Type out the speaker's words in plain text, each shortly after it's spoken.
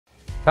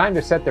Time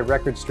to set the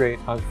record straight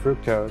on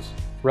fructose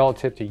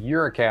relative to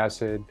uric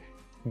acid,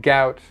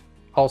 gout,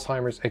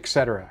 Alzheimer's,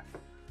 etc.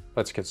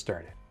 Let's get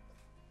started.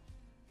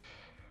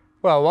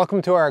 Well,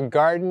 welcome to our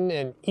garden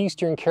in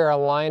Eastern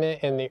Carolina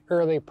in the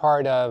early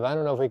part of, I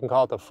don't know if we can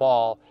call it the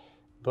fall,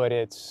 but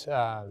it's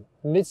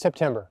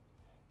mid-September.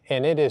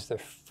 And it is the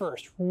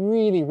first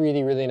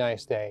really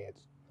nice day.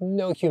 It's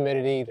no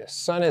humidity, the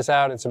sun is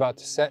out, it's about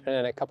to set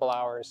in a couple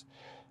hours.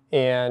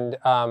 And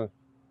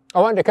I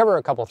wanted to cover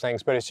a couple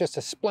things, but it's just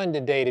a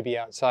splendid day to be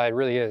outside,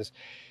 really is.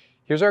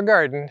 Here's our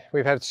garden.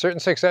 We've had certain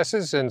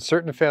successes and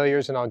certain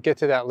failures, and I'll get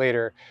to that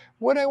later.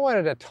 What I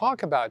wanted to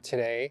talk about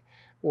today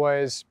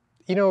was,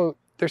 you know,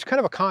 there's kind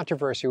of a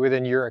controversy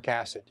within uric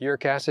acid.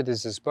 Uric acid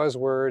is this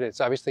buzzword. It's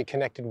obviously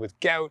connected with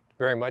gout,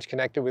 very much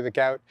connected with the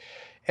gout.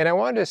 And I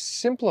wanted to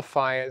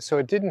simplify it so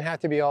it didn't have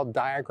to be all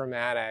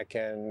diagrammatic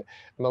and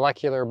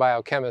molecular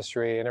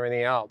biochemistry and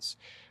everything else.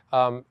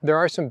 There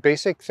are some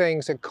basic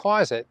things that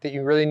cause it that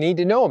you really need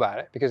to know about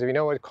it, because if you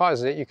know what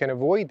causes it, you can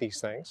avoid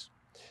these things.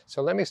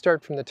 So let me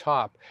start from the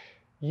top.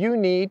 You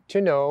need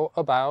to know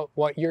about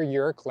what your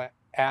uric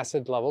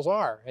acid levels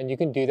are, and you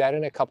can do that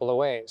in a couple of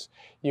ways.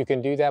 You can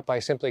do that by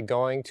simply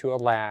going to a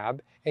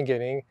lab and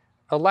getting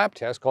a lab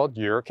test called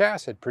uric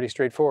acid, pretty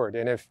straightforward.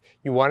 And if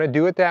you want to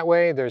do it that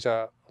way, there's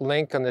a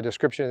link on the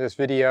description of this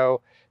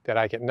video that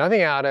I get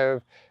nothing out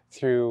of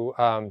through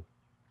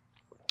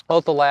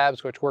Ulta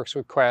Labs, which works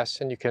with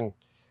Quest, and you can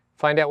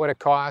find out what it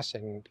costs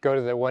and go to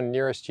the one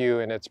nearest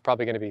you, and it's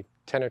probably going to be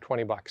 10 or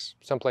 20 bucks,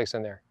 someplace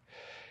in there.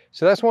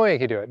 So that's one way you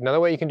can do it. Another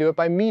way you can do it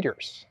by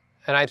meters.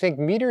 And I think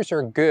meters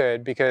are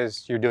good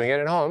because you're doing it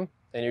at home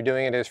and you're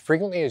doing it as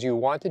frequently as you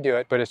want to do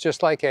it, but it's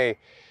just like a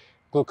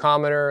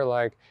glucometer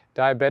like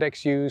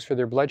diabetics use for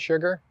their blood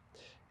sugar.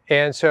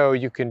 And so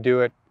you can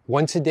do it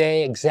once a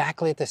day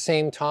exactly at the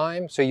same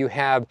time. So you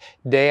have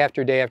day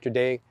after day after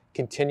day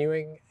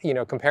continuing, you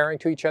know, comparing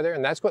to each other.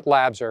 And that's what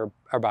labs are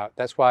about.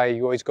 That's why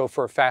you always go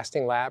for a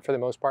fasting lab for the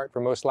most part, for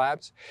most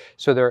labs.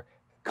 So they're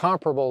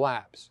comparable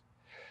labs.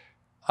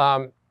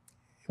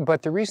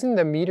 But the reason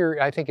the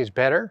meter I think is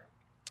better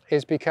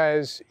is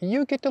because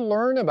you get to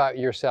learn about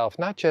yourself,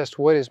 not just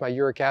what is my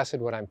uric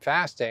acid when I'm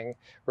fasting,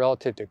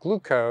 relative to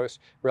glucose,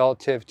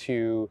 relative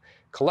to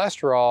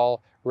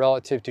cholesterol,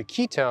 relative to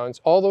ketones.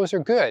 All those are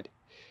good.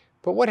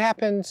 But what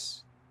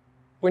happens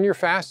when you're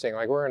fasting?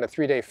 Like we're in a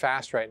 3-day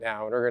fast right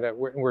now, and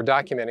we're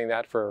documenting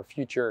that for a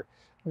future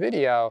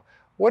video.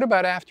 What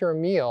about after a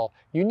meal?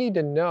 You need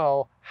to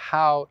know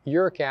how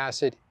uric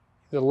acid,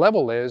 the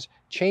level is,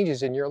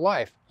 changes in your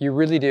life. You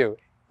really do.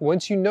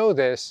 Once you know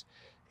this,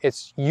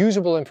 it's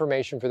usable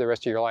information for the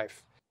rest of your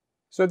life.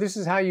 So this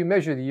is how you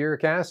measure the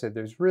uric acid.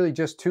 There's really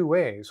just two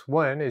ways.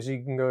 One is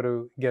you can go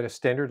to get a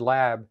standard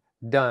lab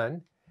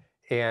done,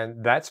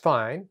 and that's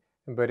fine,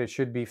 but it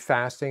should be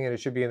fasting and it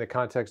should be in the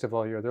context of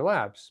all your other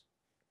labs.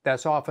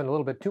 That's often a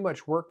little bit too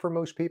much work for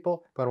most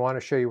people, but I want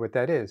to show you what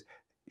that is.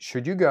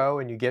 Should you go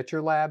and you get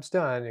your labs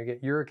done and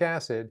get uric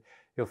acid,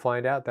 you'll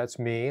find out that's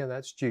me and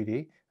that's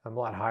Judi. I'm a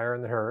lot higher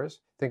than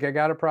hers. Think I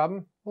got a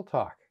problem? We'll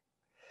talk.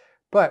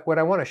 But what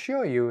I want to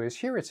show you is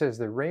here it says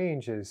the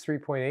range is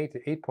 3.8 to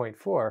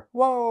 8.4.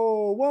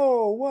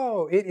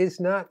 Whoa. It is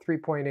not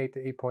 3.8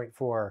 to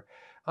 8.4.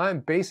 I'm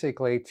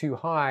basically too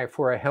high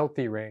for a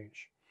healthy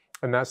range.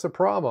 And that's the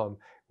problem.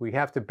 We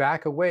have to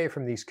back away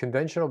from these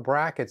conventional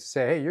brackets and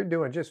say, hey, you're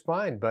doing just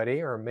fine, buddy,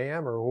 or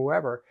ma'am, or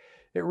whoever.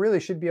 It really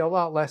should be a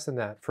lot less than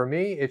that. For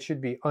me, it should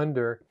be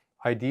under,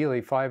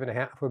 ideally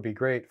 5.5 would be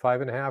great.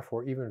 5.5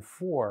 or even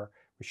 4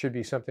 should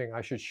be something I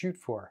should shoot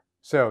for.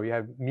 So you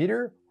have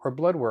meter or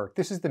blood work.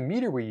 This is the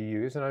meter we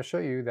use, and I'll show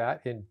you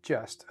that in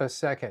just a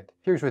second.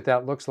 Here's what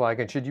that looks like,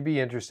 and should you be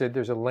interested,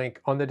 there's a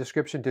link on the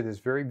description to this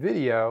very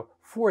video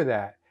for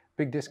that.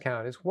 Big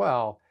discount as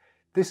well.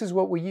 This is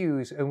what we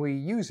use, and we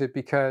use it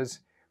because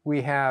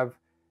we have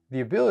the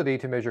ability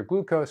to measure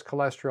glucose,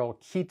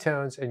 cholesterol,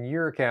 ketones, and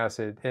uric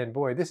acid. And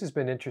boy, this has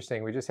been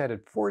interesting. We just had a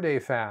 4-day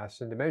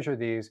fast, and to measure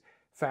these,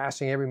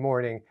 fasting every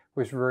morning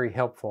was very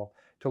helpful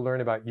to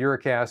learn about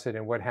uric acid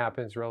and what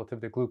happens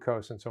relative to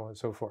glucose and so on and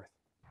so forth.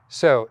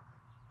 So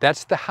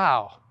that's the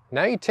how.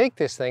 Now you take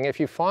this thing, if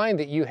you find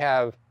that you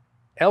have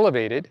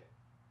elevated,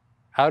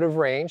 out of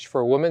range,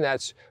 for a woman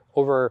that's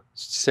over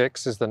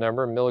 6 is the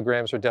number,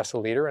 milligrams per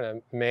deciliter,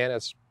 and a man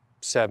that's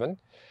 7.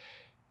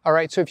 All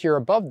right, so if you're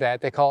above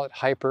that, they call it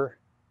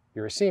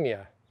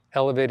hyperuricemia,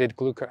 elevated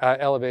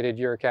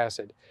uric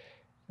acid.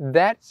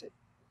 That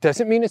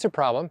doesn't mean it's a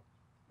problem,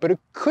 but it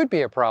could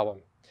be a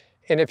problem.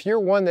 And if you're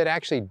one that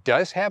actually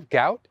does have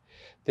gout,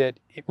 that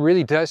it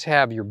really does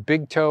have your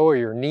big toe or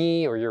your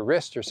knee or your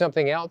wrist or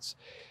something else,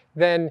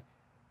 then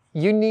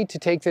you need to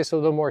take this a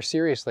little more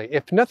seriously.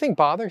 If nothing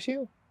bothers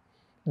you,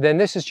 then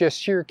this is just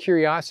sheer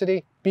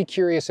curiosity. Be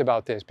curious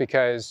about this,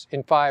 because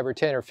in 5 or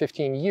 10 or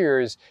 15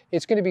 years,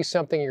 it's going to be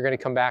something you're going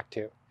to come back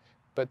to.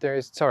 But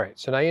it's all right.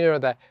 So now you know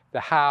the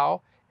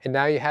how, and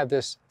now you have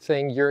this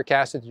thing, uric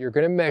acid, that you're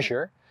going to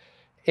measure.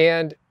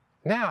 And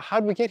now, how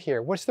did we get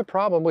here? What's the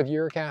problem with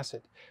uric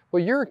acid?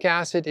 Well, uric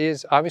acid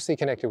is obviously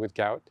connected with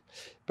gout,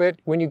 but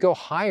when you go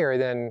higher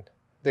than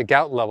the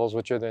gout levels,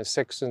 which are the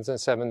 6s and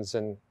 7s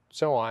and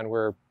so on,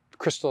 where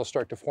crystals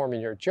start to form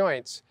in your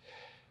joints,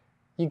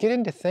 you get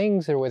into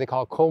things that are what they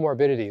call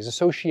comorbidities,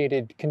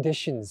 associating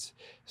conditions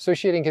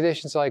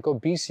like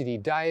obesity,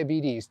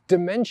 diabetes,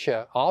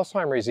 dementia,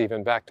 Alzheimer's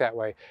even back that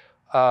way,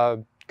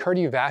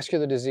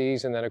 cardiovascular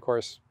disease, and then of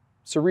course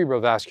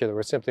cerebrovascular,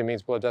 which simply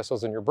means blood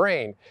vessels in your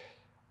brain.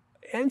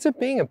 It ends up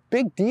being a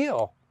big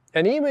deal.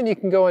 And even you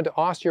can go into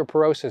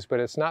osteoporosis, but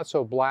it's not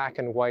so black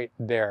and white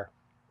there.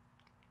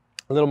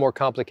 A little more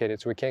complicated,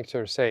 so we can't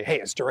sort of say,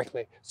 hey, it's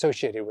directly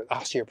associated with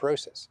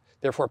osteoporosis,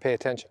 therefore pay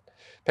attention.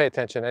 Pay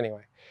attention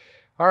anyway.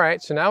 All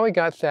right, so now we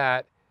got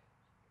that,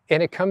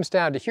 and it comes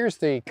down to, here's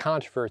the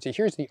controversy,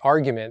 here's the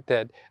argument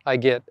that I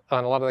get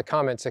on a lot of the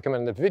comments that come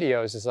in the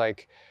videos, is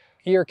like,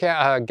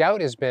 gout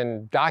has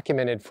been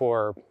documented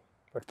for,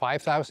 what,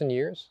 5,000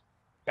 years?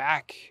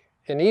 Back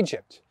in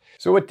Egypt.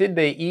 So what did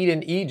they eat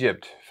in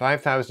Egypt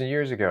 5,000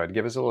 years ago? To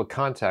give us a little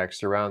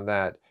context around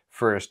that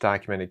first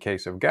documented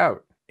case of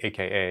gout,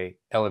 aka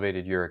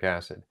elevated uric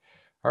acid.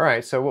 All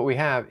right, so what we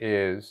have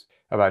is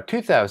about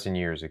 2,000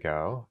 years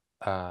ago,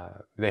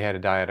 they had a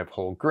diet of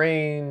whole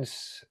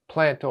grains,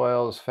 plant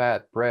oils,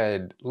 fat,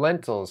 bread,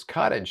 lentils,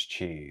 cottage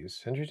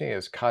cheese. Interesting,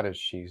 it's cottage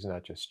cheese,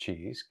 not just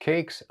cheese.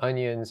 Cakes,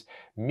 onions,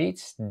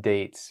 meats,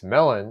 dates,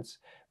 melons,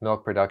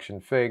 milk production,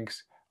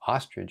 figs,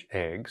 ostrich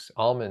eggs,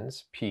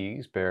 almonds,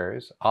 peas,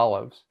 berries,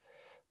 olives,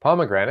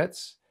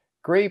 pomegranates,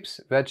 grapes,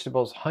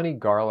 vegetables, honey,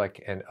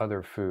 garlic, and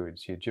other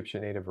foods. The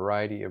Egyptian ate a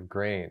variety of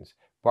grains.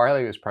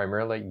 Barley was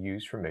primarily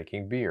used for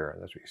making beer.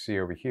 That's what you see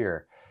over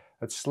here.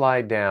 Let's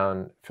slide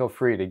down. Feel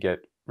free to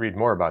read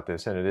more about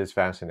this, and it is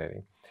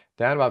fascinating.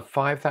 Down about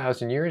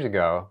 5,000 years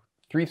ago,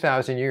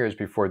 3,000 years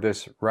before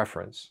this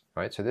reference,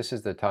 right? So this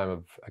is the time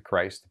of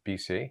Christ,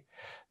 BC.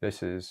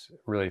 This is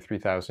really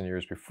 3,000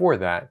 years before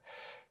that.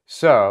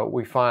 So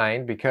we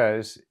find,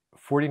 because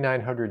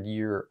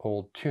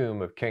 4,900-year-old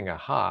tomb of King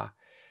Aha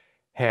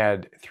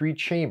had 3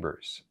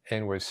 chambers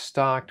and was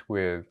stocked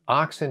with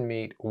oxen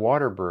meat,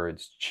 water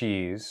birds,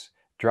 cheese,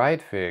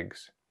 dried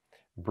figs,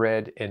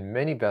 bread, and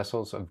many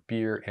vessels of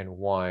beer and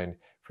wine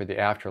for the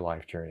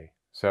afterlife journey.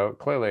 So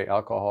clearly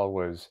alcohol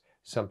was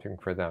something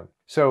for them.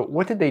 So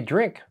what did they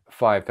drink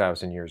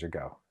 5,000 years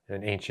ago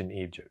in ancient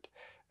Egypt?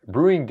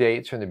 Brewing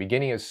dates from the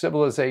beginning of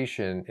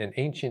civilization in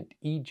ancient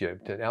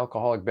Egypt, and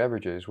alcoholic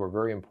beverages were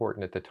very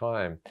important at the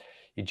time.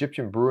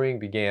 Egyptian brewing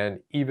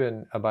began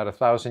even about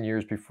 1,000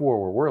 years before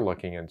where we're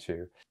looking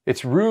into.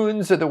 Its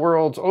ruins are the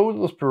world's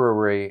oldest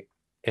brewery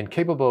and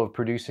capable of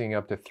producing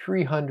up to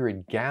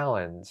 300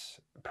 gallons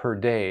per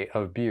day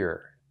of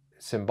beer.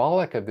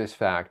 Symbolic of this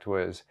fact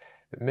was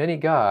that many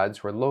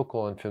gods were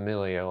local and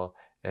familial,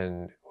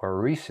 and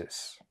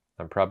Uric,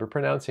 I'm probably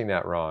pronouncing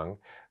that wrong,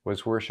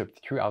 was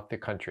worshipped throughout the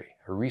country.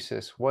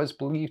 Uric was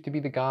believed to be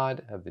the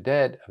god of the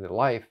dead, of the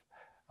life,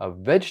 of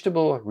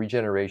vegetable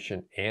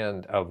regeneration,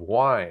 and of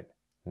wine,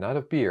 not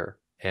of beer.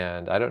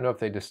 And I don't know if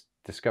they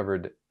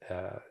discovered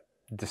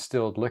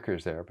distilled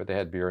liquors there, but they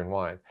had beer and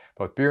wine.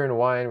 Both beer and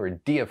wine were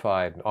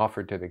deified and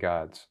offered to the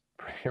gods.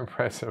 Pretty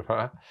impressive,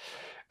 huh?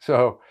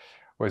 So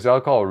was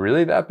alcohol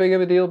really that big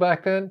of a deal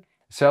back then?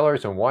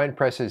 Cellars and wine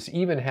presses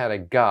even had a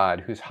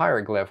god whose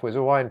hieroglyph was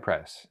a wine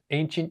press.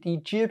 Ancient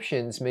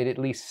Egyptians made at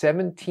least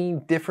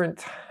 17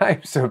 different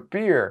types of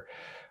beer.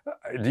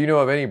 Do you know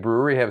of any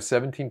brewery have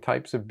 17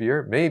 types of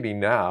beer? Maybe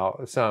now,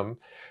 some.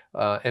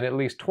 And at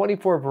least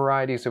 24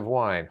 varieties of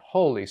wine.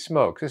 Holy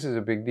smokes, this is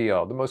a big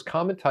deal. The most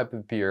common type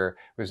of beer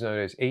was known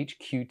as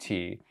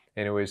HQT,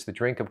 and it was the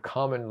drink of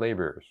common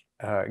laborers.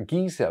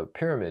 Giza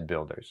pyramid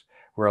builders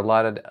were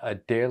allotted a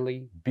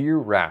daily beer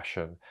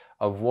ration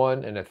of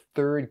 1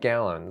 1/3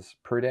 gallons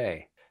per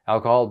day.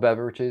 Alcohol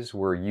beverages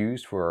were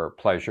used for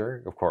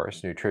pleasure, of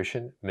course,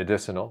 nutrition,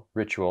 medicinal,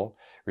 ritual,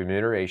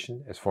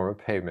 remuneration as form of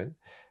payment,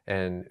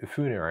 and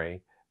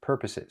funerary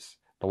purposes.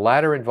 The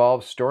latter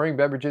involved storing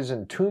beverages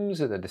in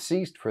tombs of the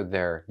deceased for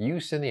their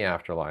use in the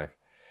afterlife.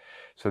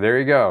 So there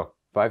you go,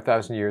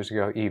 5,000 years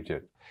ago,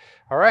 Egypt.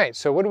 All right,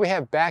 so what do we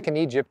have back in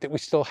Egypt that we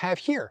still have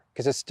here?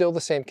 Because it's still the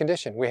same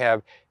condition. We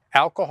have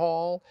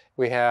alcohol,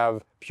 we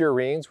have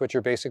purines, which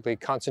are basically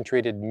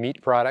concentrated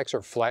meat products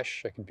or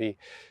flesh. It could be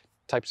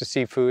types of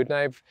seafood, and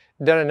I've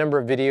done a number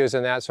of videos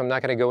on that, so I'm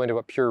not going to go into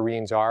what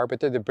purines are, but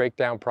they're the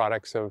breakdown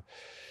products of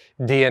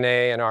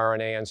DNA and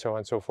RNA and so on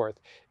and so forth.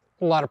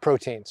 A lot of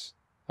proteins.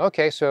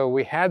 Okay, so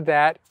we had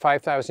that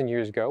 5,000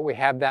 years ago. We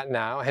have that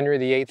now. Henry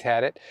VIII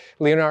had it.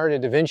 Leonardo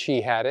da Vinci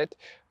had it.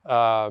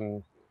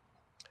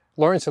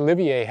 Laurence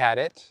Olivier had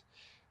it.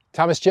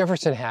 Thomas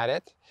Jefferson had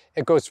it.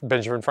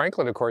 Benjamin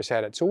Franklin, of course,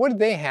 had it. So what did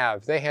they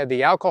have? They had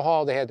the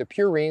alcohol, they had the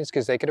purines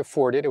because they could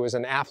afford it. It was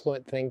an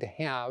affluent thing to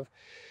have.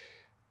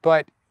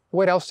 But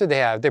what else did they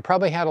have? They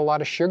probably had a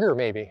lot of sugar,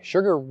 maybe.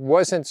 Sugar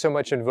wasn't so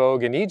much in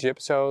vogue in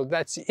Egypt, so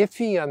that's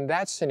iffy on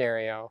that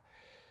scenario.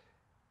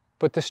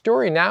 But the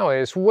story now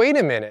is, wait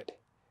a minute.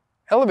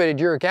 Elevated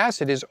uric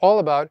acid is all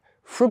about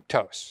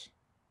fructose.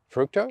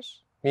 Fructose?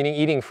 Meaning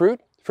eating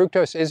fruit?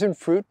 Fructose isn't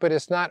fruit, but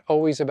it's not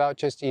always about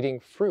just eating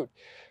fruit.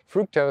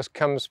 Fructose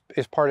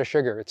is part of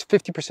sugar. It's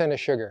 50% of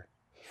sugar.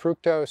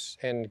 Fructose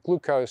and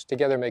glucose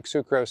together make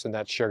sucrose, and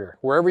that's sugar.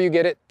 Wherever you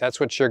get it, that's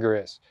what sugar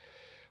is.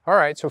 All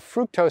right, so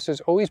fructose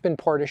has always been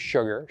part of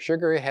sugar.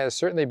 Sugar has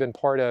certainly been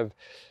part of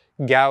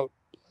gout,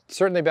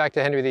 certainly back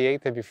to Henry VIII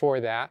and before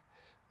that,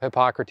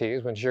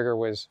 Hippocrates, when sugar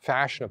was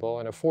fashionable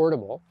and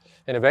affordable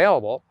and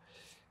available.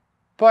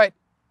 But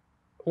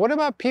what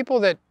about people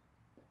that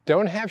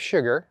don't have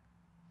sugar?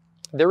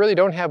 They really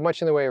don't have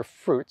much in the way of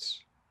fruits.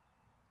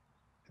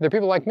 They're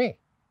people like me.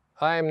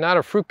 I'm not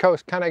a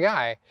fructose kind of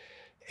guy,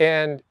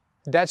 and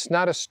that's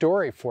not a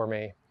story for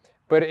me.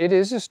 But it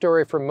is a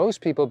story for most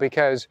people,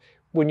 because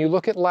when you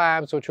look at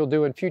labs, which we'll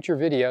do in future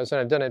videos, and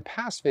I've done in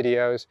past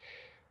videos,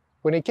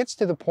 when it gets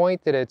to the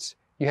point that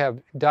you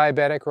have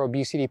diabetic or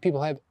obesity,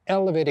 people have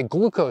elevated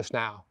glucose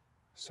now.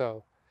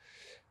 So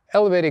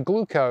elevated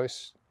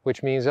glucose,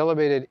 which means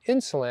elevated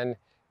insulin,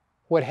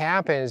 what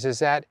happens is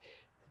that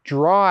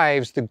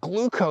drives the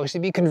glucose to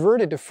be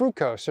converted to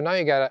fructose. So now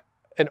you got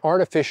an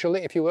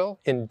artificially, if you will,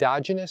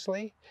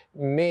 endogenously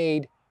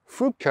made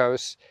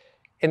fructose,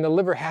 and the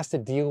liver has to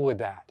deal with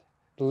that.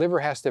 The liver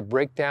has to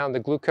break down the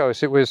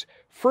glucose. It was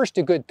first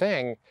a good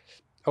thing,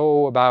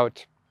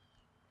 about,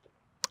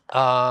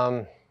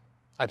 I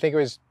think it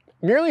was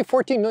nearly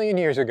 14 million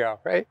years ago,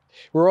 right?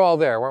 We're all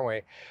there, weren't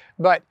we?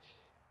 But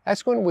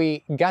that's when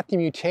we got the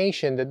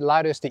mutation that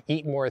allowed us to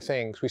eat more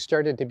things. We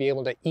started to be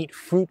able to eat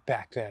fruit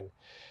back then.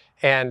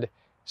 And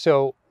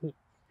so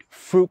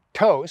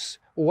fructose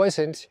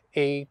wasn't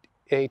a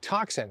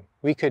toxin.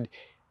 We could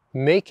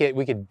make it,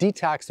 we could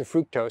detox the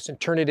fructose and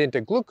turn it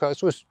into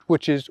glucose,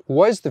 which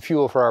was the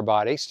fuel for our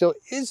body, still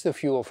is the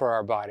fuel for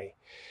our body.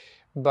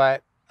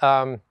 But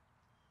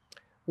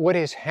what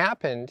has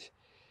happened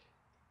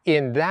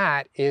in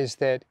that is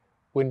that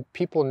when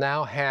people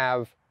now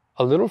have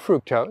a little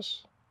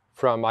fructose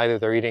from either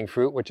they're eating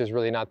fruit, which is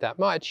really not that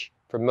much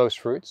for most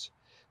fruits,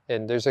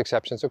 and there's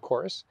exceptions of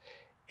course,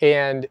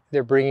 and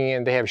they're bringing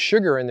in, they have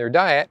sugar in their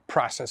diet,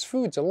 processed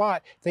foods a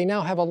lot, they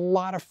now have a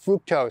lot of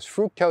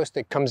fructose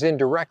that comes in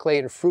directly,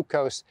 and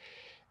fructose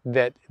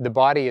that the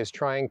body is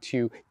trying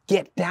to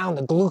get down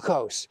the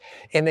glucose.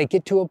 And they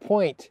get to a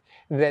point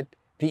that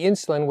the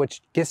insulin,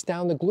 which gets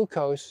down the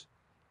glucose,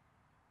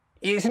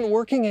 isn't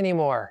working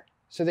anymore.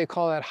 So they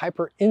call that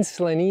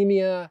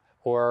hyperinsulinemia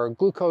or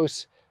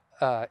glucose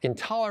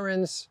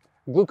intolerance,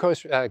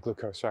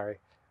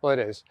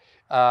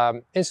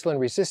 insulin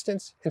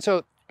resistance. And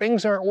so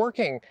things aren't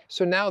working.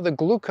 So now the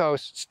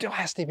glucose still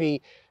has to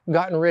be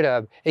gotten rid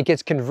of. It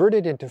gets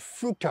converted into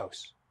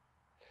fructose.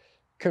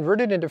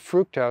 Converted into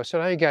fructose. So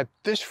now you got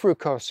this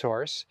fructose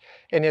source,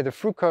 and you have the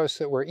fructose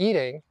that we're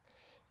eating.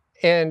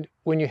 And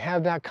when you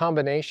have that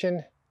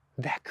combination,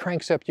 that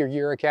cranks up your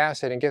uric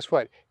acid. And guess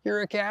what?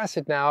 Uric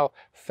acid now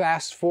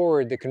fast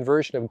forward the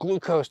conversion of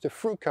glucose to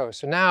fructose.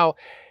 So now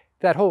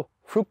that whole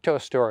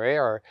fructose story,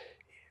 or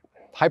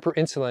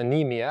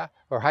hyperinsulinemia,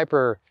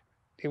 or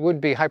it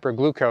wouldn't be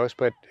hyperglucose,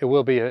 but it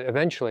will be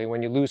eventually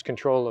when you lose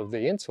control of the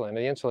insulin.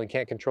 The insulin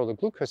can't control the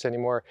glucose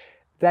anymore.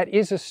 That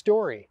is a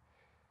story.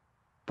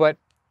 But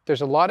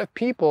there's a lot of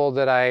people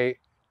that I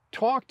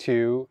talk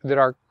to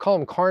that call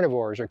them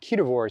carnivores or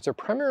ketovores. They're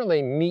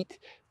primarily meat,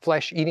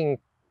 flesh-eating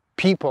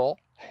people,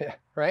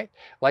 right?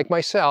 Like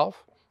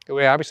myself.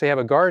 We obviously have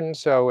a garden,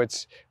 so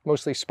it's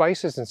mostly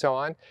spices and so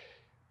on.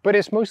 But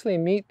it's mostly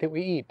meat that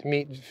we eat.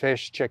 Meat,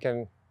 fish,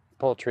 chicken,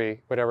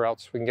 poultry, whatever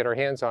else we can get our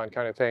hands on,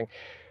 kind of thing.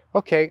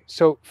 Okay,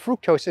 so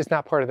fructose is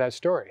not part of that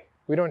story.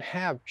 We don't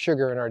have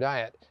sugar in our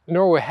diet,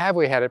 nor have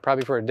we had it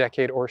probably for a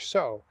decade or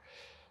so.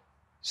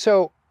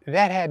 So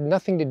that had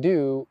nothing to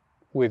do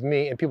with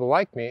me and people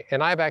like me,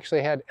 and I've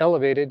actually had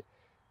elevated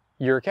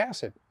uric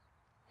acid.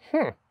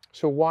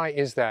 So why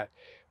is that?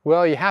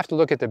 Well, you have to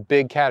look at the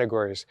big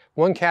categories.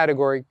 One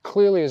category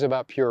clearly is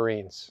about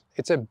purines.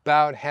 It's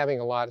about having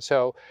a lot.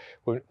 So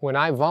when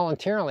I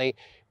voluntarily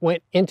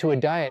went into a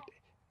diet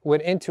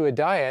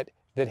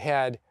that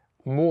had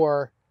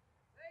more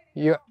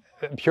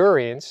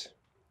purines,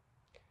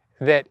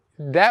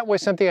 that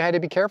was something I had to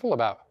be careful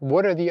about.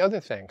 What are the other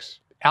things?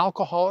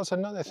 Alcohol is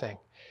another thing.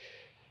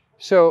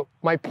 So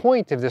my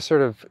point of this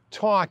sort of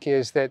talk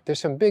is that there's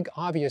some big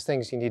obvious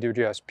things you need to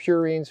address.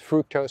 Purines,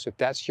 fructose, if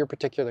that's your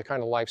particular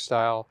kind of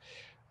lifestyle.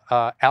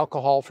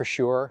 Alcohol for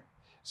sure.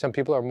 Some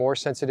people are more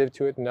sensitive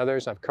to it than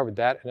others. I've covered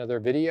that in other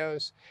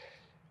videos.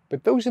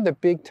 But those are the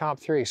big top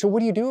three. So what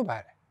do you do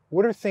about it?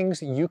 What are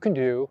things that you can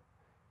do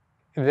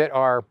that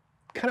are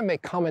kind of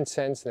make common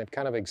sense and have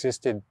kind of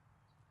existed,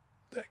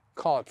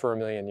 call it for 1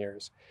 million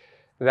years?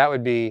 That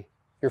would be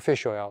your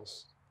fish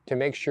oils, to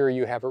make sure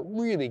you have a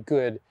really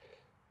good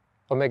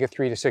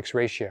omega-3 to 6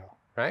 ratio,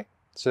 right?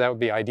 So that would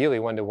be ideally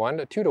 1 to 1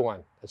 to 2 to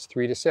 1. That's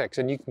 3 to 6.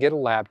 And you can get a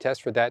lab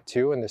test for that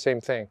too, and the same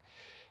thing.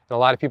 And a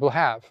lot of people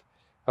have.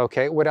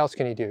 Okay, what else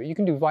can you do? You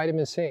can do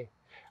vitamin C.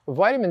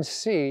 Vitamin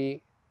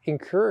C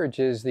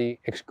encourages the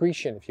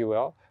excretion, if you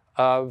will,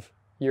 of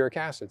uric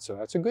acid. So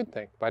that's a good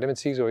thing. Vitamin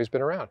C has always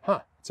been around.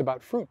 It's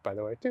about fruit, by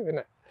the way, too, isn't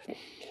it?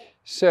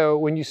 So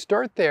when you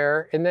start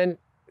there, and then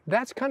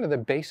that's kind of the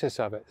basis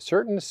of it.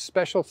 Certain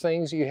special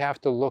things you have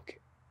to look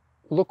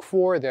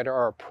for that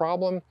are a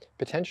problem,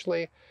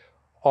 potentially,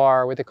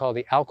 are what they call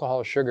the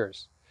alcohol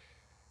sugars.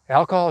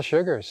 Alcohol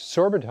sugars,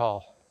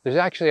 sorbitol. There's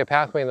actually a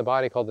pathway in the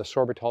body called the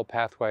sorbitol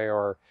pathway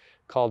or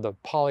called the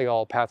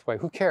polyol pathway.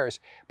 Who cares?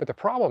 But the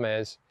problem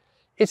is,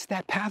 it's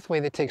that pathway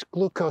that takes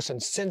glucose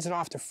and sends it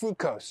off to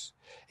fructose.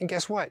 And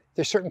guess what?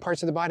 There's certain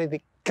parts of the body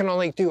that can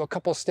only do a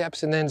couple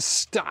steps and then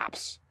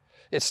stops.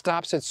 It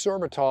stops at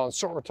sorbitol, and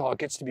sorbitol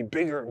gets to be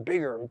bigger and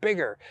bigger and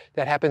bigger.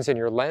 That happens in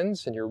your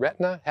lens, in your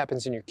retina,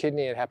 happens in your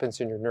kidney, it happens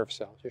in your nerve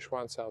cells, your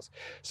Schwann cells.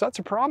 So that's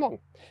a problem.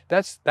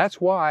 That's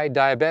why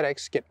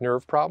diabetics get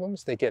nerve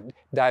problems. They get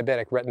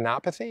diabetic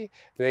retinopathy.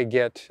 They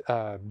get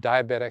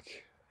diabetic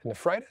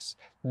nephritis.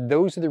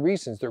 Those are the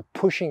reasons. They're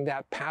pushing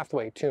that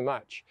pathway too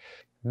much.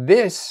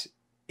 This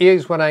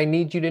is what I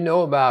need you to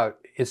know about.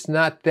 It's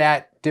not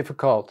that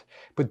difficult,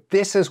 but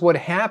this is what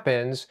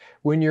happens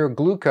when your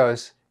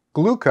glucose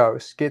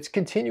gets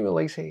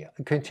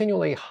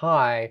continually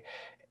high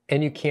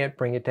and you can't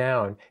bring it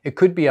down. It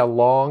could be a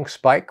long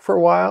spike for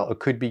a while. It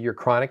could be you're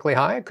chronically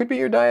high. It could be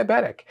you're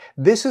diabetic.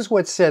 This is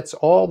what sets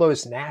all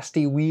those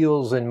nasty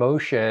wheels in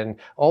motion,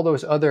 all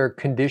those other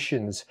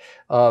conditions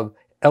of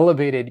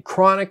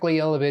chronically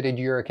elevated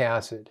uric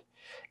acid.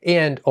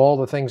 And all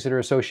the things that are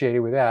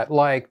associated with that,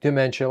 like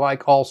dementia,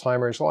 like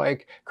Alzheimer's,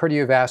 like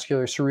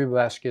cardiovascular,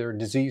 cerebrovascular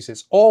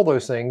diseases, all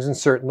those things, and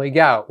certainly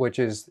gout, which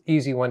is the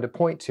easy one to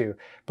point to.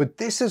 But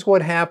this is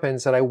what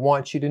happens that I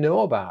want you to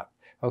know about,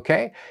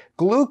 okay?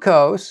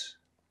 Glucose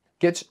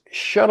gets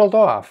shuttled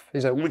off.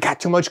 They say, we got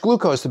too much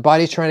glucose. The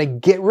body's trying to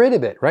get rid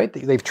of it, right?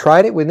 They've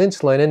tried it with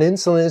insulin, and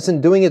insulin isn't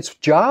doing its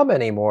job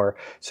anymore.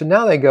 So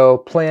now they go,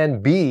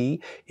 plan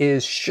B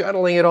is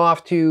shuttling it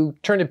off to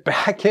turn it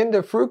back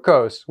into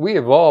fructose. We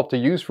evolved to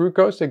use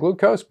fructose to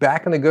glucose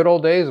back in the good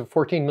old days of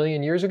 14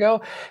 million years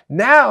ago.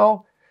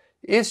 Now,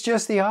 it's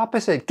just the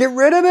opposite. Get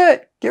rid of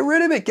it. Get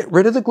rid of it. Get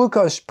rid of the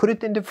glucose. Put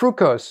it into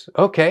fructose.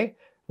 Okay,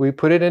 we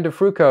put it into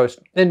fructose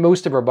in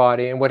most of our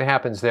body, and what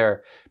happens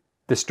there?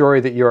 The story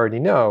that you already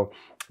know,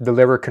 the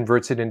liver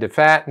converts it into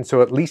fat, and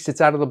so at least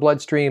it's out of the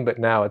bloodstream, but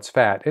now it's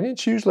fat. And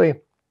it's usually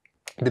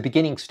the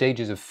beginning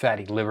stages of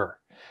fatty liver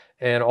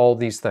and all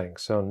these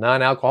things. So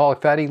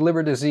non-alcoholic fatty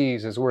liver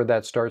disease is where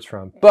that starts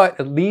from. But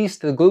at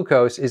least the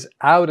glucose is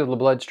out of the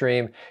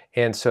bloodstream,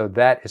 and so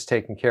that is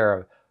taken care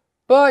of.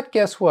 But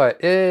guess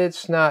what?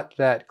 It's not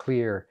that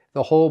clear.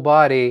 The whole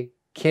body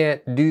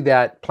can't do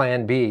that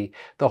plan B.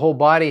 The whole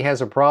body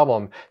has a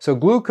problem. So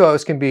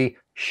glucose can be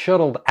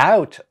shuttled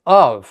out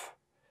of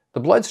the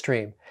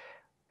bloodstream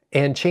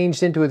and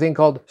changed into a thing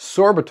called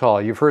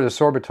sorbitol. You've heard of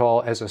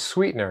sorbitol as a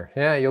sweetener.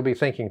 Yeah, you'll be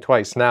thinking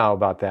twice now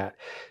about that.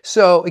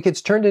 So it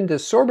gets turned into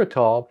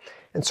sorbitol,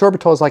 and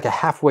sorbitol is like a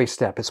halfway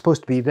step. It's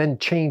supposed to be then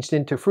changed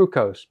into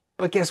fructose.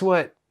 But guess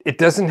what? It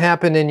doesn't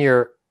happen in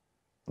your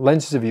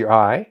lenses of your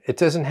eye. It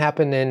doesn't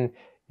happen in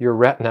your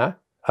retina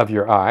of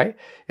your eye.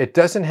 It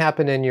doesn't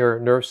happen in your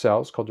nerve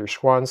cells, called your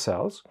Schwann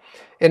cells.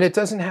 And it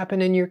doesn't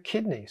happen in your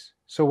kidneys.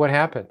 So what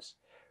happens?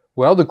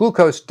 Well, the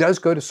glucose does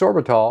go to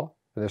sorbitol,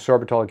 and the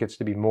sorbitol gets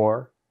to be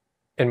more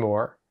and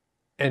more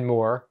and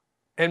more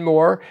and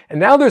more. And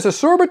now there's a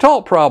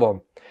sorbitol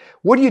problem.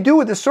 What do you do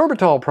with the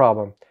sorbitol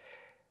problem?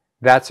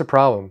 That's a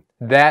problem.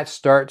 That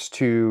starts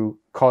to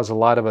cause a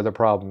lot of other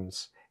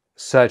problems,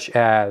 such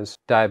as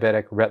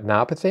diabetic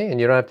retinopathy. And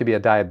you don't have to be a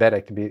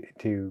diabetic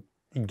to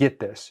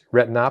get this.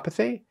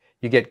 Retinopathy,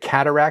 you get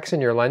cataracts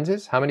in your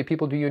lenses. How many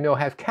people do you know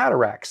have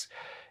cataracts?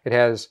 It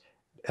has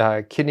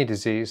kidney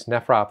disease,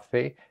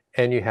 nephropathy,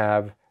 and you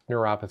have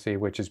neuropathy,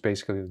 which is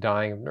basically the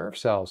dying of nerve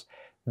cells.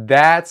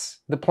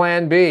 That's the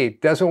plan B.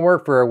 Doesn't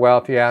work very well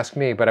if you ask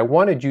me, but I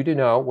wanted you to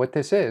know what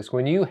this is.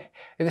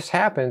 This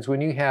happens when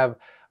you have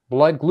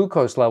blood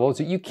glucose levels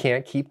that you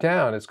can't keep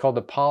down. It's called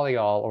the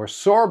polyol or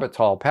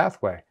sorbitol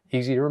pathway.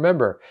 Easy to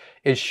remember.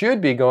 It should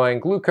be going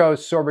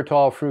glucose,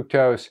 sorbitol,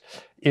 fructose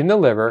in the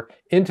liver,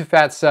 into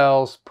fat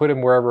cells, put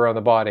them wherever on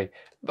the body.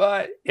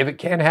 But if it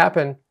can't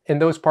happen in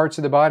those parts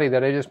of the body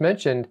that I just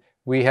mentioned,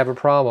 we have a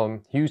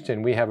problem.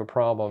 Houston, we have a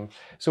problem.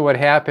 So what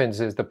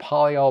happens is the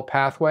polyol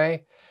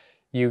pathway,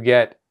 you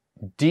get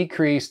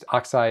decreased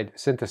oxide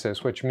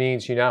synthesis, which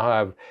means you now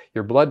have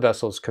your blood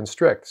vessels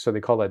constrict. So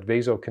they call that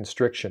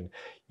vasoconstriction.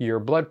 Your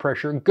blood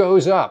pressure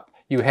goes up.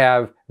 You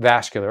have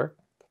vascular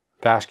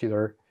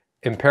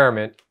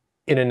impairment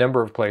in a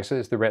number of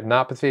places, the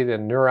retinopathy, the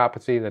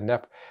neuropathy,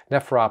 the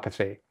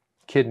nephropathy,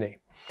 kidney.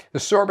 The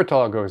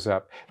sorbitol goes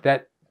up.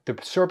 The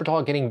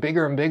sorbitol getting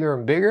bigger and bigger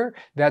and bigger,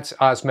 that's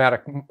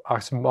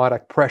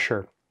osmotic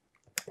pressure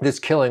that's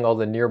killing all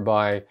the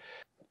nearby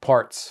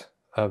parts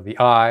of the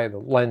eye, the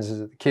lenses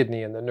of the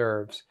kidney, and the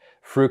nerves.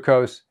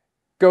 Fructose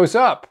goes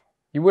up.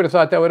 You would have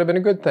thought that would have been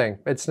a good thing.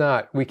 It's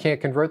not. We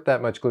can't convert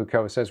that much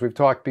glucose. As we've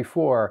talked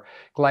before,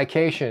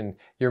 glycation,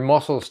 your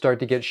muscles start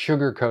to get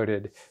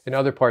sugar-coated, and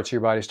other parts of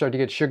your body start to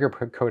get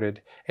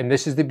sugar-coated. And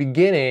this is the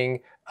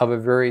beginning of a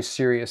very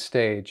serious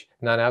stage,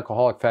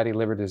 non-alcoholic fatty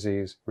liver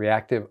disease,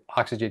 reactive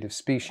oxidative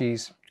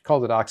species,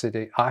 called it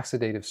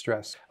oxidative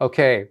stress.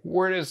 Okay,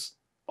 where does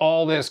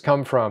all this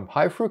come from?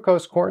 High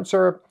fructose corn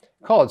syrup,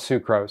 call it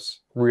sucrose,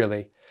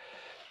 really.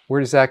 Where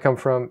does that come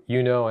from?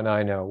 You know and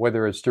I know.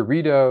 Whether it's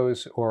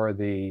Doritos or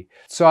the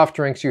soft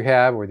drinks you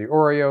have or the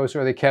Oreos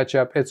or the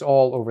ketchup, it's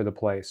all over the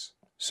place.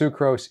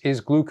 Sucrose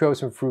is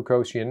glucose and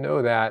fructose, you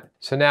know that.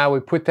 So now we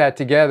put that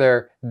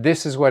together,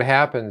 this is what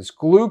happens.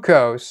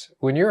 Glucose,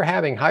 when you're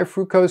having high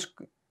fructose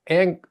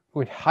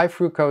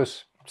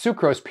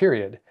sucrose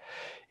period,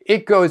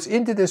 it goes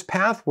into this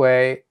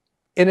pathway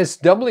and it's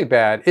doubly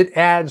bad. It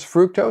adds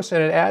fructose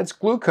and it adds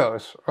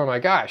glucose. Oh my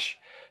gosh.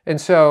 And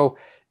so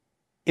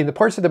in the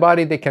parts of the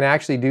body that can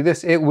actually do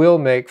this, it will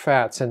make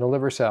fats in the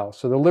liver cells.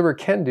 So the liver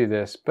can do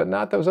this, but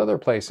not those other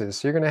places.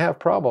 So you're going to have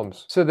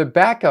problems. So the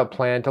backup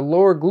plan to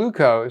lower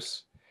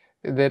glucose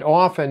that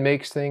often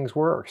makes things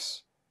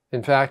worse.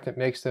 In fact, it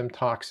makes them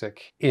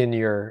toxic. In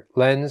your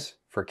lens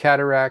for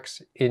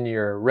cataracts, in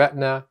your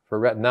retina for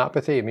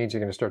retinopathy, it means you're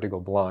going to start to go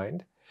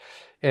blind.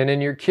 And in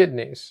your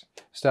kidneys,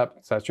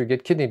 that's where you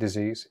get kidney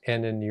disease,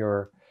 and in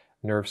your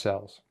nerve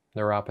cells,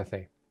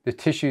 neuropathy. The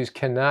tissues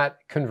cannot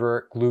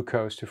convert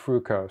glucose to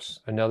fructose.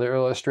 Another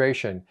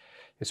illustration.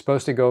 It's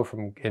supposed to go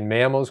from, in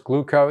mammals,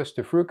 glucose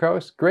to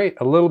fructose. Great,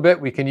 a little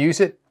bit, we can use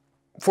it.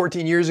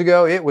 14 years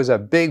ago, it was a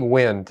big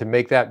win to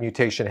make that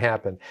mutation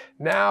happen.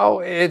 Now,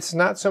 it's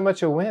not so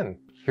much a win.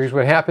 Here's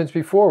what happens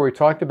before. We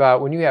talked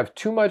about when you have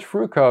too much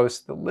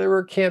fructose, the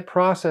liver can't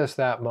process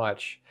that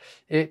much.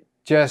 It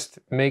just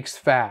makes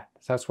fat.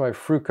 That's why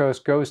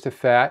fructose goes to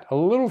fat. A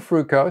little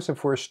fructose,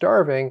 if we're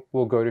starving,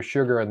 will go to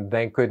sugar, and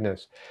thank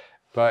goodness.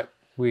 But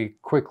we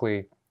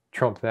quickly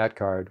trump that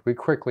card. We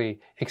quickly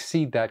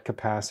exceed that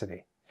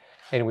capacity,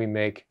 and we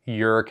make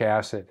uric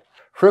acid.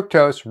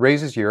 Fructose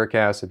raises uric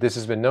acid. This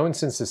has been known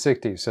since the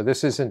 60s, so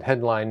this isn't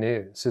headline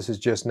news. This is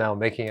just now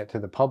making it to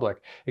the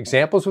public.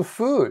 Examples with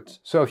foods.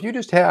 So if you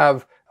just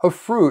have a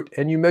fruit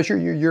and you measure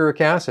your uric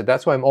acid,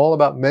 that's why I'm all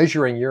about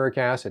measuring uric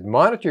acid.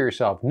 Monitor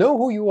yourself. Know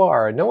who you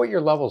are and know what your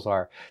levels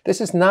are.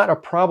 This is not a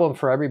problem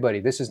for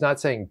everybody. This is not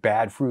saying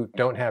bad fruit,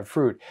 don't have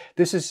fruit.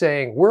 This is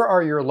saying where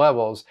are your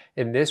levels,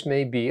 and this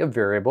may be a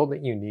variable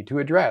that you need to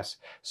address.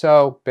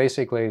 So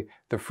basically,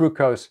 the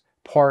fructose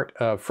part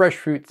of fresh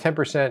fruit,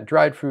 10%,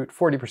 dried fruit,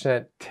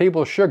 40%,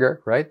 table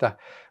sugar, right? The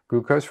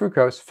glucose,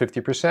 fructose,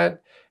 50%,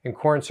 and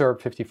corn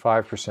syrup,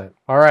 55%.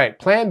 All right,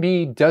 plan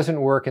B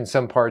doesn't work in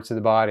some parts of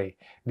the body.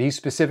 These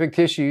specific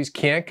tissues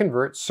can't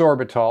convert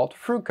sorbitol to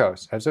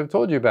fructose, as I've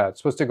told you about. It's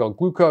supposed to go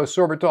glucose,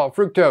 sorbitol,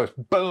 fructose,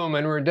 boom,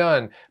 and we're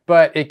done.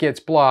 But it gets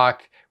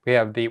blocked. We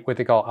have what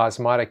they call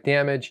osmotic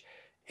damage,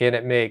 and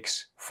it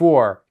makes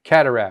for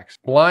cataracts,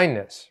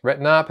 blindness,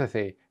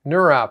 retinopathy,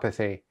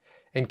 neuropathy,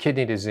 and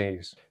kidney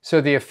disease.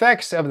 So the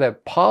effects of the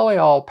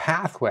polyol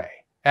pathway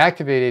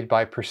activated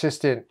by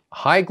persistent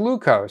high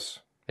glucose,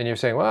 and you're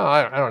saying, well,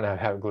 I don't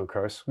have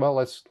glucose. Well,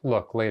 let's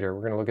look later.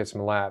 We're going to look at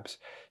some labs.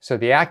 So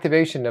the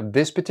activation of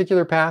this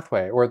particular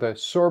pathway, or the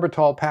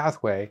sorbitol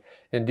pathway,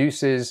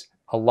 induces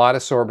a lot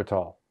of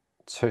sorbitol.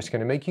 So it's going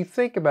to make you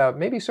think about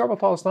maybe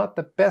sorbitol is not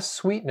the best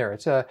sweetener.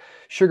 It's a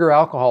sugar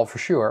alcohol for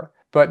sure,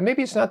 but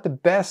maybe it's not the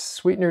best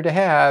sweetener to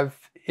have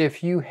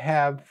if you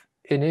have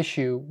an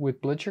issue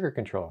with blood sugar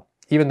control.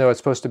 Even though it's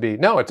supposed to be,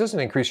 no, it doesn't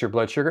increase your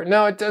blood sugar.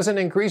 No, it doesn't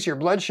increase your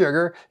blood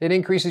sugar. It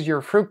increases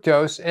your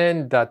fructose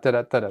and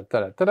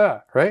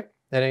da-da-da-da-da-da-da, right?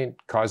 And it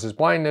causes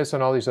blindness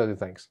and all these other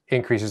things.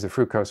 Increases the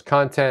fructose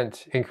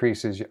content,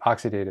 increases your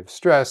oxidative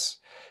stress.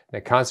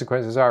 The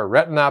consequences are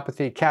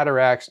retinopathy,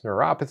 cataracts,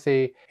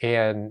 neuropathy,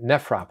 and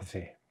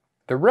nephropathy.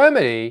 The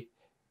remedy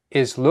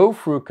is low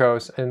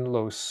fructose and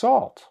low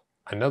salt.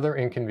 Another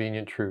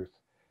inconvenient truth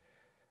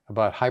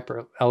about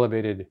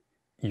hyper-elevated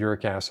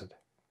uric acid.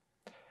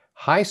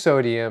 High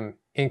sodium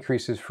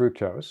increases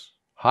fructose.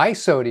 High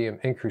sodium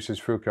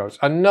increases fructose.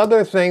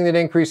 Another thing that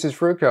increases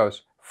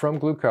fructose from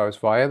glucose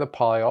via the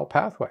polyol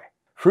pathway.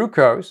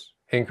 Fructose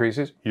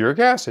increases uric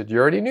acid. You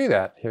already knew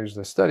that. Here's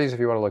the studies if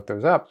you want to look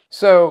those up.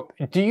 So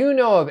do you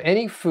know of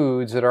any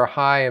foods that are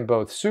high in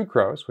both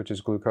sucrose, which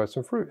is glucose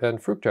and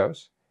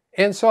fructose,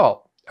 and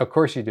salt? Of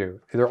course you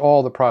do. They're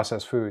all the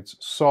processed foods.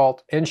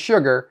 Salt and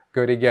sugar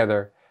go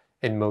together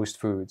in most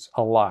foods,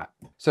 a lot.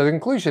 So the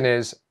conclusion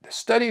is, the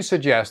studies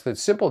suggest that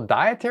simple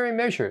dietary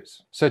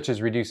measures, such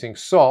as reducing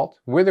salt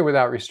with or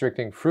without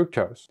restricting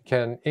fructose,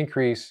 can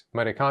increase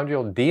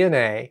mitochondrial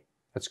DNA,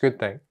 that's a good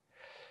thing,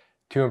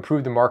 to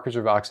improve the markers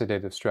of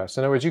oxidative stress.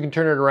 In other words, you can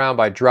turn it around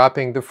by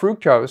dropping the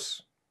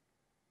fructose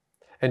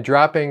and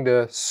dropping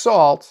the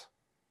salt.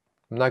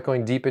 I'm not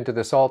going deep into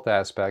the salt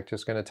aspect,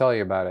 just going to tell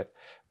you about it.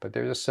 But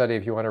there's a study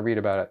if you want to read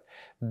about it.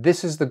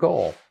 This is the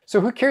goal.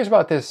 So who cares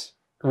about this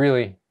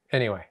really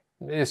anyway?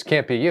 This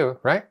can't be you,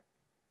 right?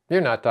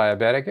 You're not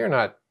diabetic. You're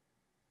not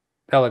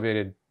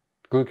elevated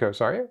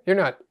glucose, are you? You're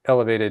not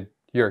elevated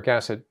uric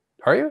acid,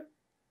 are you?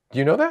 Do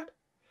you know that?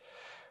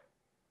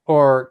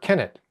 Or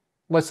can it?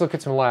 Let's look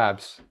at some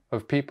labs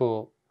of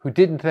people who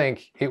didn't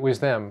think it was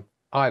them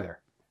either.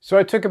 So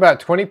I took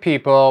about 20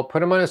 people, put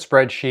them on a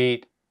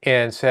spreadsheet,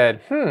 and said,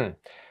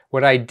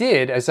 what I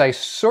did is I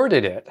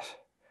sorted it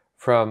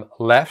from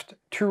left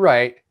to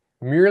right,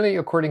 merely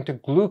according to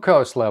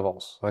glucose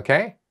levels,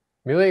 okay?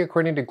 Merely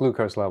according to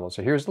glucose levels.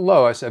 So here's the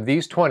lowest of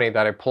these 20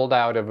 that I pulled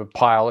out of a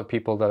pile of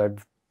people that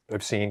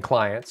I've seen,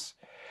 clients.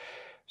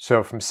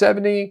 So from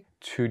 70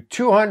 to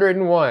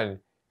 201,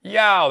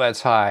 yow,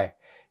 that's high.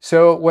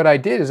 So what I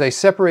did is I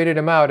separated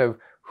them out of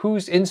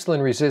who's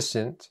insulin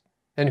resistant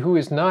and who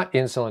is not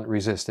insulin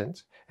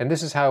resistant. And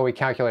this is how we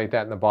calculate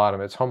that in the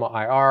bottom. It's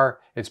HOMA-IR.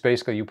 It's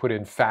basically you put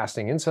in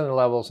fasting insulin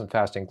levels and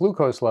fasting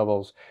glucose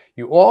levels.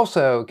 You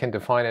also can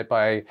define it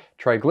by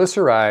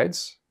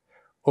triglycerides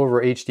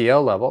over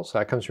HDL levels. So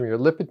that comes from your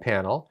lipid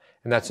panel.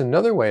 And that's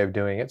another way of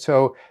doing it.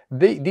 So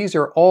these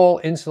are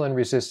all insulin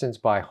resistance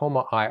by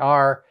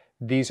HOMA-IR.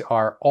 These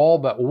are all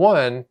but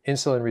one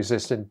insulin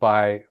resistant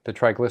by the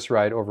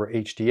triglyceride over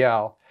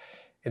HDL.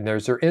 And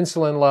there's their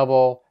insulin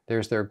level,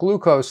 there's their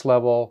glucose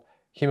level,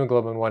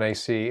 hemoglobin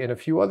 1AC, and a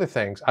few other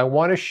things. I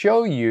want to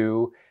show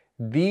you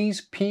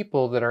these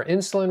people that are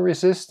insulin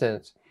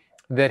resistant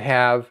that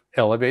have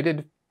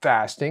elevated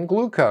fasting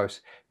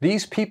glucose.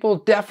 These people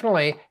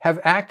definitely have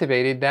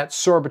activated that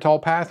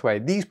sorbitol pathway.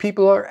 These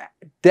people are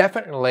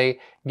definitely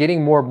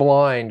getting more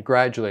blind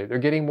gradually. They're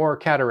getting more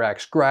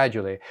cataracts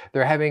gradually.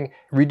 They're having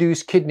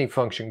reduced kidney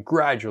function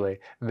gradually.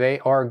 They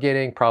are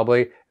getting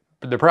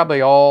they're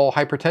probably all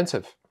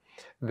hypertensive.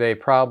 They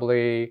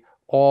probably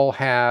all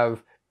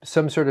have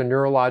some sort of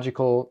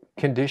neurological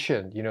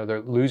condition. You know,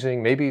 they're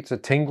losing, maybe it's a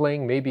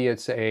tingling, maybe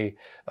it's a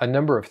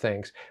number of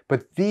things.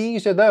 But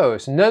these are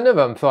those. None of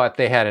them thought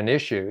they had an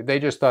issue. They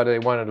just thought they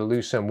wanted to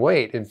lose some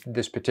weight in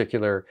this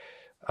particular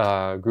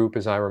group,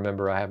 as I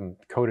remember. I have them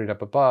coded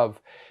up above.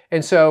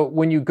 And so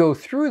when you go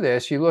through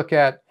this, you look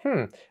at,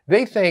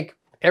 they think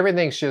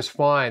everything's just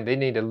fine. They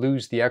need to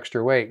lose the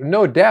extra weight.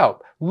 No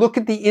doubt. Look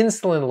at the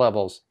insulin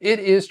levels. It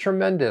is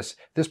tremendous.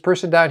 This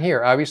person down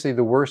here, obviously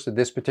the worst of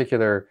this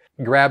particular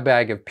grab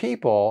bag of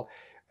people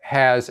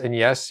has, and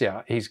yes,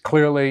 yeah, he's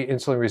clearly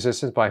insulin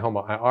resistant by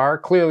HOMA-IR,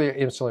 clearly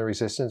insulin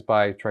resistance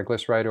by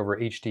triglyceride over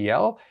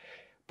HDL.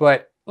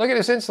 But look at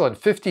his insulin,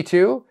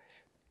 52.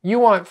 You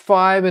want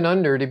 5 and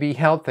under to be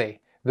healthy.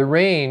 The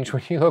range,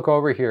 when you look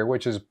over here,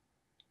 which is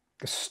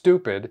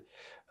stupid,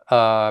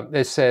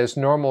 it says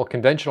normal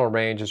conventional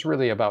range is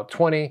really about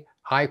 20.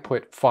 I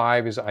put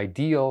 5 is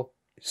ideal.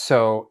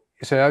 So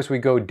as we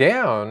go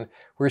down,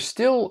 we're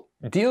still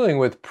dealing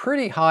with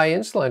pretty high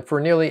insulin for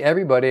nearly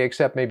everybody,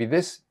 except maybe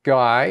this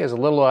guy is a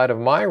little out of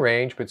my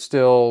range, but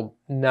still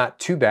not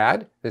too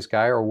bad, this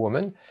guy or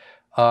woman,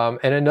 and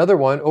another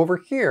one over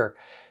here.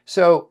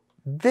 So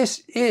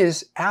this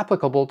is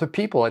applicable to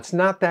people. It's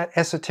not that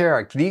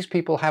esoteric. These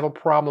people have a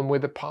problem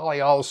with the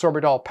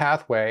polyol-sorbitol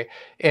pathway,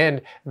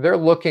 and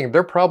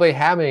they're probably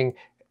having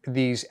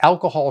these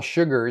alcohol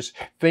sugars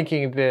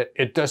thinking that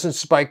it doesn't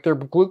spike their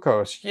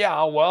glucose.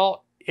 Yeah,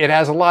 well, it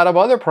has a lot of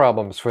other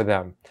problems for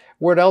them.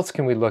 What else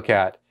can we look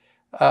at?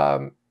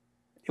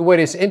 What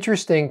is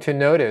interesting to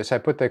notice, I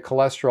put the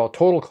cholesterol,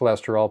 total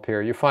cholesterol up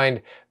here. You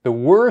find the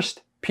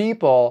worst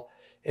people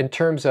in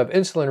terms of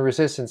insulin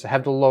resistance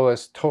have the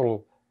lowest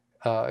total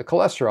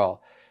cholesterol.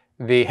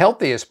 The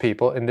healthiest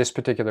people in this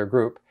particular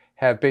group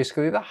have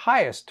basically the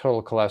highest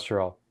total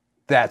cholesterol.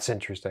 That's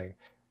interesting.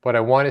 What I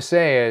want to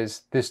say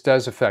is this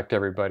does affect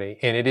everybody,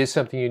 and it is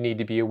something you need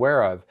to be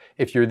aware of.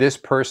 If you're this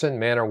person,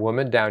 man or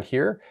woman down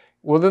here,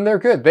 well, then they're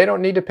good. They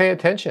don't need to pay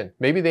attention.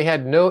 Maybe they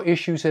had no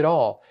issues at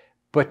all.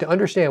 But to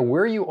understand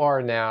where you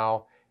are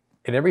now,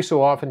 and every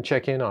so often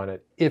check in on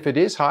it. If it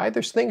is high,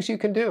 there's things you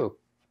can do.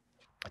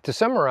 To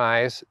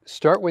summarize,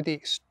 start with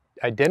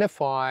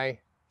identify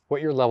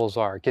what your levels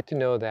are. Get to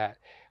know that.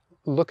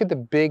 Look at the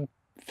big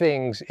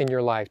things in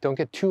your life. Don't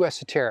get too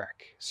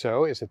esoteric.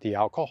 So is it the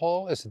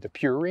alcohol? Is it the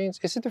purines?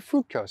 Is it the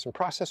fructose and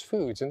processed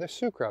foods and the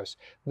sucrose?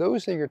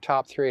 Those are your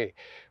top 3.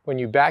 When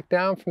you back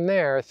down from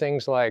there,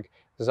 things like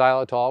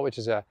xylitol, which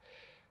is a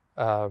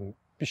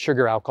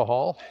sugar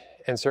alcohol,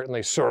 and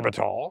certainly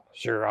sorbitol,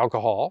 sugar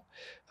alcohol.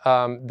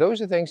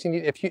 Those are things you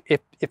need.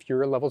 If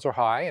your levels are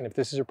high and if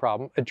this is a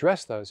problem,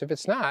 address those. If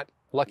it's not,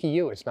 lucky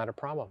you, it's not a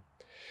problem.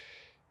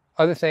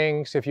 Other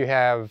things, if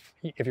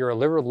you're a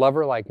liver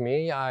lover like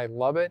me, I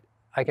love it.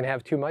 I can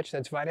have too much,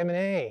 that's vitamin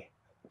A.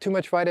 Too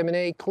much vitamin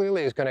A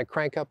clearly is going to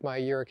crank up my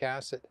uric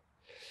acid.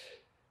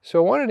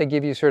 So I wanted to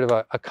give you sort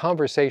of a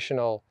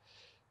conversational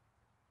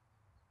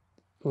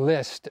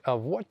list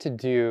of what to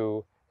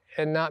do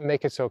and not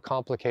make it so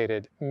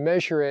complicated.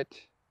 Measure it,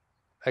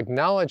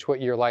 acknowledge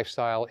what your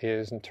lifestyle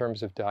is in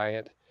terms of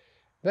diet,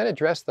 then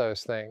address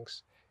those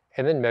things,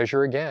 and then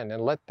measure again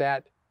and let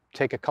that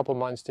take a couple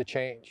months to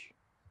change.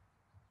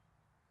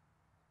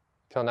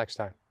 Till next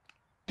time.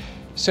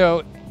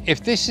 So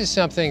if this is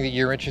something that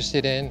you're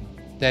interested in,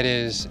 that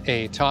is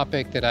a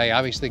topic that I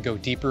obviously go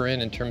deeper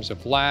in terms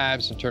of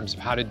labs, in terms of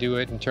how to do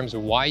it, in terms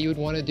of why you would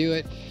want to do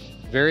it,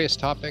 various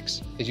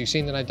topics, as you've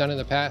seen that I've done in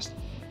the past,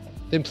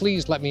 then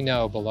please let me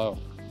know below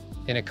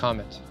in a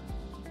comment.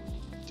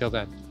 Till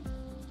then.